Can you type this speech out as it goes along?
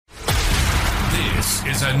This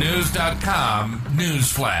is a News.com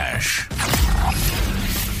news flash.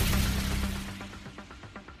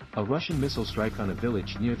 A Russian missile strike on a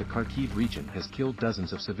village near the Kharkiv region has killed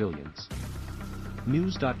dozens of civilians.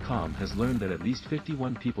 News.com has learned that at least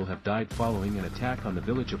 51 people have died following an attack on the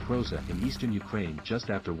village of Roza in eastern Ukraine just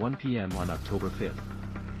after 1 p.m. on October 5.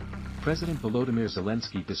 President Volodymyr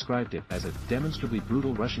Zelensky described it as a demonstrably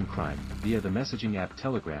brutal Russian crime via the messaging app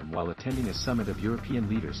Telegram while attending a summit of European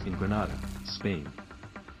leaders in Granada, Spain.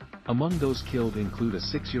 Among those killed include a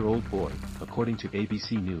 6-year-old boy, according to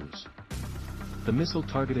ABC News. The missile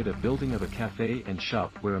targeted a building of a cafe and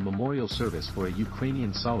shop where a memorial service for a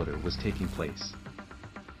Ukrainian soldier was taking place.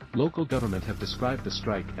 Local government have described the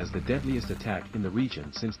strike as the deadliest attack in the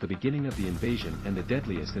region since the beginning of the invasion and the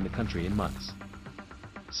deadliest in the country in months.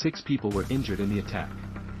 6 people were injured in the attack.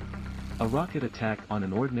 A rocket attack on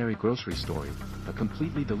an ordinary grocery store, a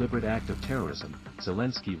completely deliberate act of terrorism,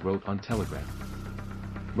 Zelensky wrote on Telegram.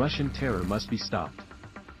 Russian terror must be stopped.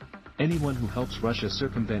 Anyone who helps Russia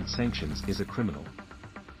circumvent sanctions is a criminal.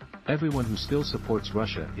 Everyone who still supports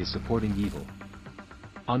Russia is supporting evil.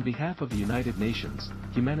 On behalf of the United Nations,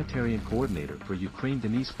 humanitarian coordinator for Ukraine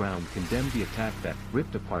Denise Brown condemned the attack that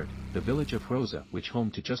ripped apart the village of Roza, which home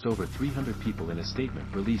to just over 300 people, in a statement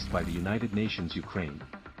released by the United Nations Ukraine.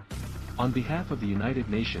 On behalf of the United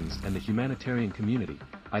Nations and the humanitarian community,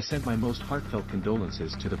 I send my most heartfelt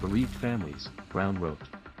condolences to the bereaved families, Brown wrote.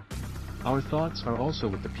 Our thoughts are also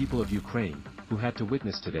with the people of Ukraine, who had to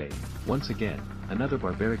witness today, once again, another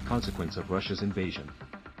barbaric consequence of Russia's invasion.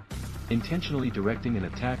 Intentionally directing an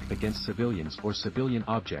attack against civilians or civilian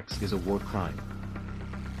objects is a war crime.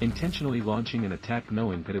 Intentionally launching an attack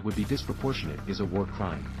knowing that it would be disproportionate is a war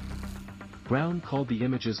crime. Brown called the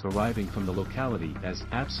images arriving from the locality as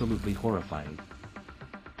absolutely horrifying.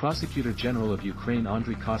 Prosecutor General of Ukraine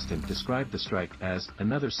Andriy Kostin described the strike as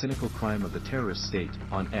another cynical crime of the terrorist state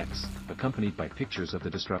on X, accompanied by pictures of the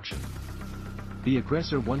destruction. The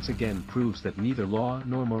aggressor once again proves that neither law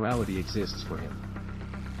nor morality exists for him.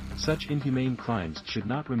 Such inhumane crimes should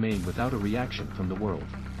not remain without a reaction from the world.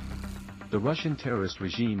 The Russian terrorist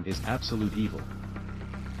regime is absolute evil.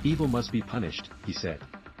 Evil must be punished, he said.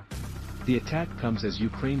 The attack comes as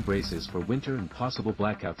Ukraine braces for winter and possible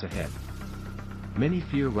blackouts ahead. Many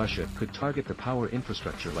fear Russia could target the power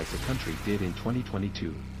infrastructure like the country did in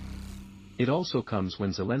 2022. It also comes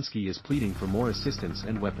when Zelensky is pleading for more assistance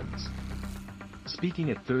and weapons. Speaking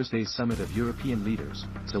at Thursday's summit of European leaders,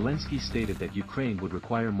 Zelensky stated that Ukraine would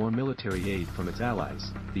require more military aid from its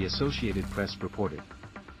allies, the Associated Press reported.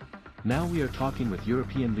 Now we are talking with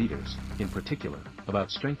European leaders, in particular, about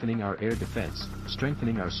strengthening our air defense,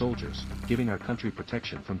 strengthening our soldiers, giving our country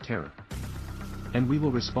protection from terror. And we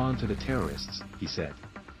will respond to the terrorists, he said.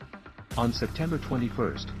 On September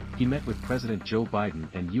 21, he met with President Joe Biden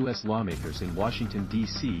and U.S. lawmakers in Washington,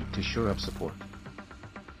 D.C. to shore up support.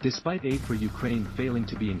 Despite aid for Ukraine failing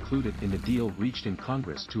to be included in the deal reached in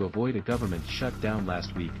Congress to avoid a government shutdown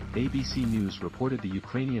last week, ABC News reported the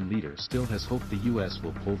Ukrainian leader still has hope the U.S.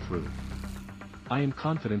 will pull through. I am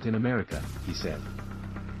confident in America, he said.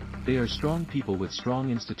 They are strong people with strong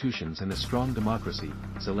institutions and a strong democracy,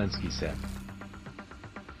 Zelensky said.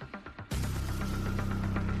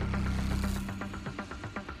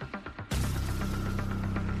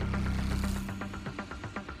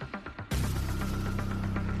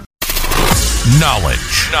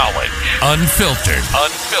 Knowledge. Unfiltered.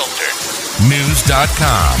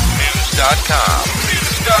 News.com.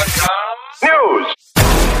 News.